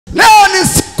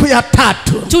ya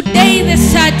 3. Today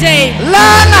is the 3rd day.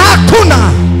 Laana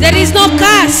hakuna. There is no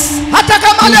curse. Hata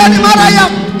kama leo ni mara ya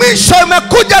mwisho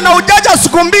umekuja na ujaja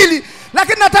siku 2,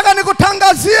 lakini nataka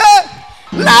nikutangazie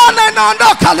laana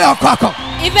inaondoka leo kwako.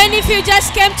 Even if you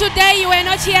just came today, you were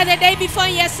not here the day before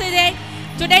yesterday.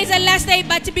 Today is the last day,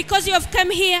 but because you have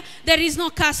come here, there is no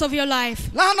curse of your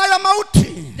life. Laana ya mauti.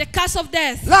 The curse of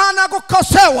death. Laana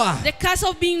kukosewa. The curse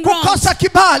of being wrong. Kukosa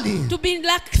kibali. To be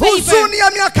lack favor. Huzuni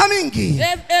ya miaka mingi.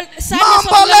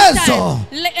 Maombolezo.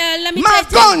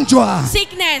 Magonjwa.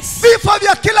 Sickness. Vifo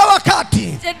vya kila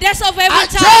wakati. The death of every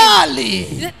time.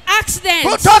 Ajali. The accidents.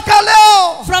 Kutoka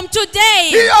leo. From today.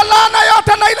 Hiyo laana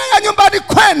yote na ile ya nyumbani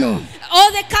kwenu.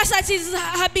 All the curses is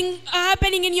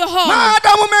happening in your home.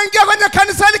 Maadamu umeingia kwenye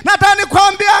kanisa hili, nataka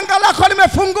nikwambie anga lako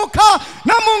limefunguka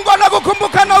na Mungu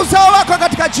anakukumbuka na uzao wako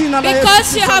katika jina la Yesu.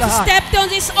 Because you have stepped on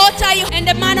this altar and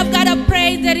the man of God have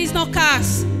prayed, there is no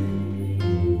curse.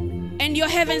 And your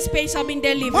heaven space have been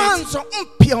delivered. Mwanzo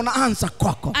mpya unaanza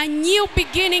kwako. A new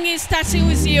beginning is starting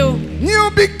with you. New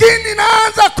beginning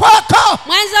inaanza kwako.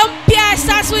 Mwanzo mpya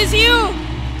starts with you.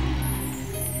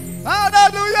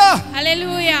 Hallelujah.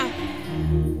 Hallelujah.